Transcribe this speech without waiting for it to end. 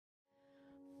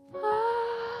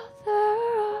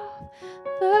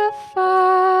the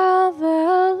fatherless,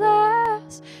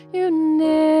 you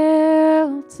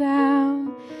kneel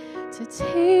down to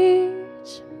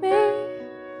teach me.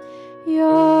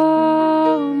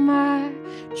 You're my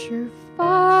true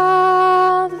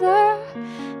father,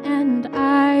 and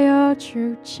I your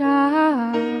true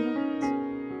child.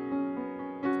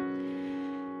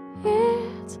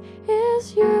 It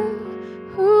is you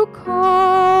who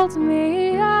called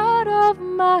me out of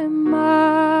my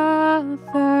mother's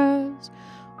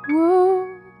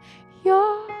womb.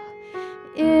 Your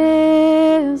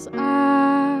ears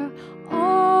are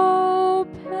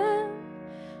open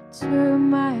to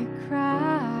my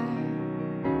cry.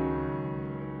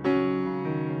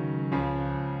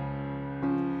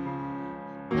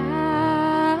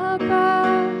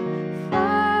 Abba,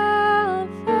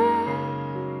 Father,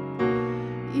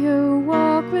 you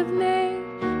walk with me,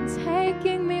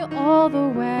 taking me all the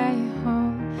way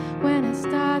home. When I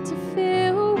start to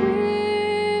feel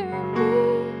weary,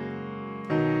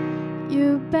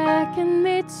 you beckon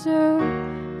me to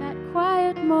that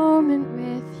quiet moment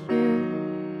with you.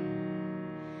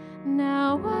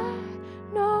 Now I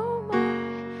know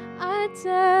my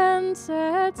identity,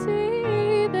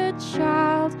 the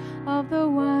child of the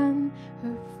one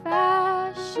who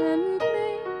fashioned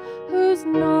me, who's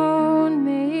known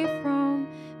me from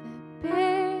the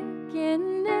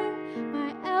beginning,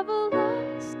 my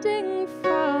everlasting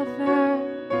Father.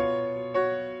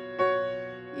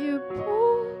 You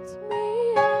pulled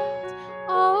me out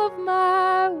of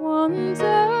my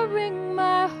wandering,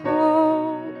 my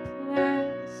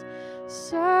hopeless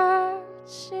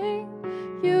searching.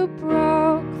 You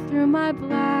broke through my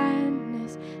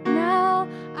blindness. Now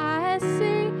I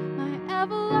see my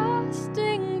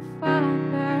everlasting Father.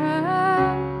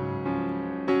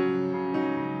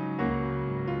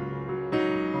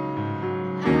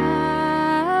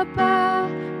 Abba,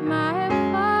 my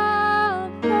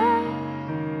Father,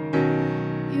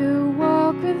 you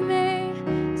walk with me,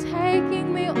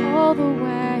 taking me all the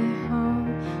way home.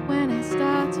 When I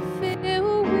start to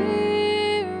feel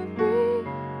weary,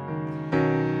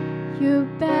 you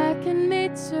beckon me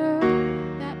to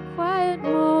that quiet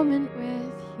moment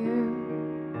with you.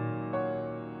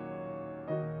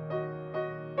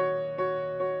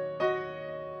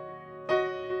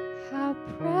 How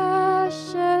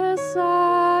precious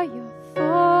are your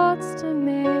thoughts to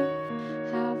me,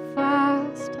 how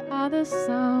vast are the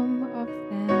sum of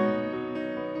them.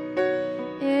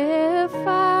 If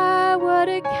I were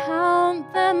to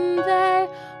count them, they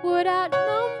would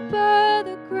outnumber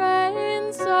the great